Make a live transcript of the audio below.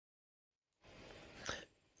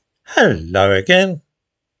Hello again.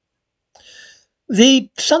 The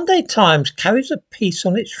Sunday Times carries a piece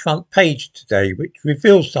on its front page today which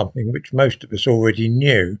reveals something which most of us already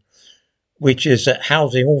knew, which is that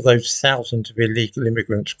housing all those thousands of illegal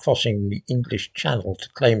immigrants crossing the English Channel to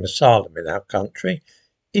claim asylum in our country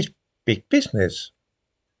is big business.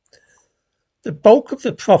 The bulk of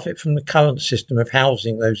the profit from the current system of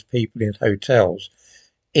housing those people in hotels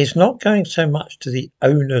is not going so much to the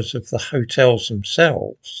owners of the hotels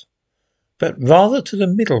themselves, but rather to the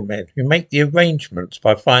middlemen who make the arrangements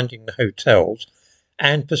by finding the hotels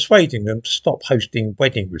and persuading them to stop hosting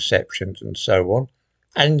wedding receptions and so on,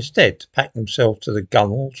 and instead to pack themselves to the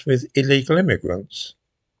gunwales with illegal immigrants.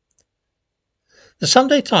 The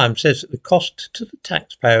Sunday Times says that the cost to the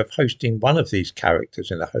taxpayer of hosting one of these characters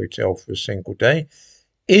in a hotel for a single day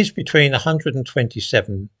is between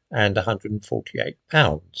 £127 and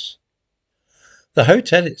 £148. The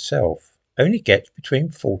hotel itself only gets between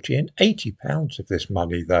 £40 and £80 of this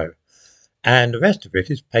money, though, and the rest of it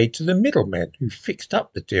is paid to the middlemen who fixed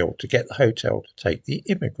up the deal to get the hotel to take the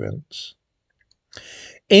immigrants.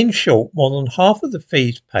 In short, more than half of the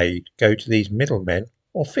fees paid go to these middlemen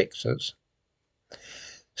or fixers.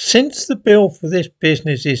 Since the bill for this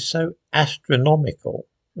business is so astronomical,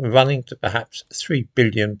 running to perhaps £3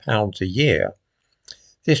 billion a year,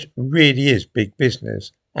 this really is big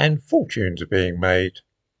business and fortunes are being made.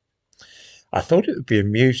 I thought it would be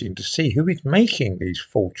amusing to see who is making these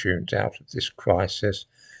fortunes out of this crisis,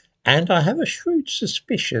 and I have a shrewd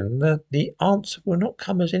suspicion that the answer will not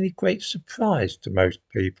come as any great surprise to most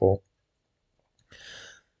people.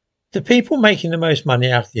 The people making the most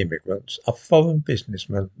money out of the immigrants are foreign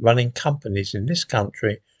businessmen running companies in this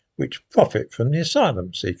country which profit from the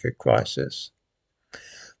asylum-seeker crisis.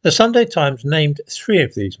 The Sunday Times named three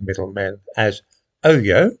of these middlemen as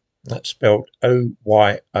Oyo, that's spelled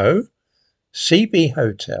O-Y-O, CB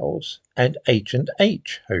Hotels and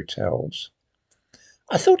H&H Hotels.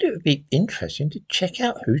 I thought it would be interesting to check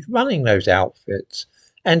out who's running those outfits,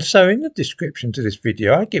 and so in the description to this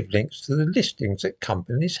video I give links to the listings at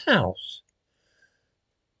Companies House.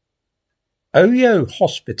 Oyo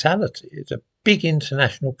Hospitality is a big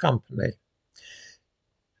international company.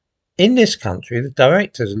 In this country, the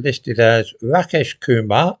directors are listed as Rakesh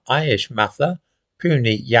Kumar, Ayush Mathur,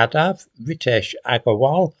 Puni Yadav, Ritesh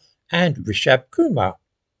Agarwal and Rishabh Kumar.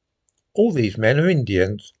 All these men are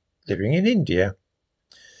Indians living in India.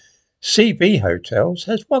 CB Hotels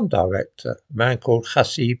has one director, a man called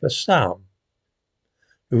Hasib Assam,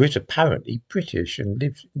 who is apparently British and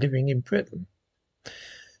living in Britain.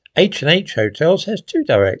 H&H Hotels has two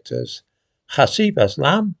directors, Hasib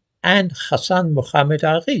Aslam and Hassan Muhammad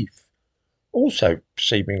Arif, also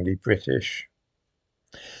seemingly British.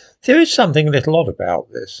 There is something a little odd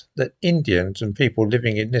about this, that Indians and people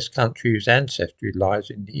living in this country whose ancestry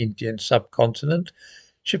lies in the Indian subcontinent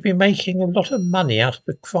should be making a lot of money out of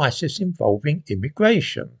a crisis involving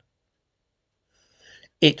immigration.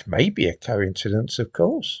 It may be a coincidence, of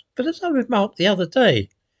course, but as I remarked the other day,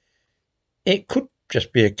 it could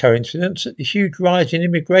just be a coincidence that the huge rise in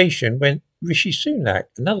immigration when Rishi Sunak,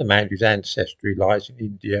 another man whose ancestry lies in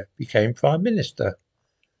India, became Prime Minister.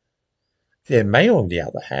 There may, on the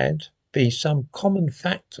other hand, be some common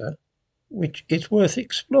factor which is worth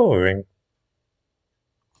exploring.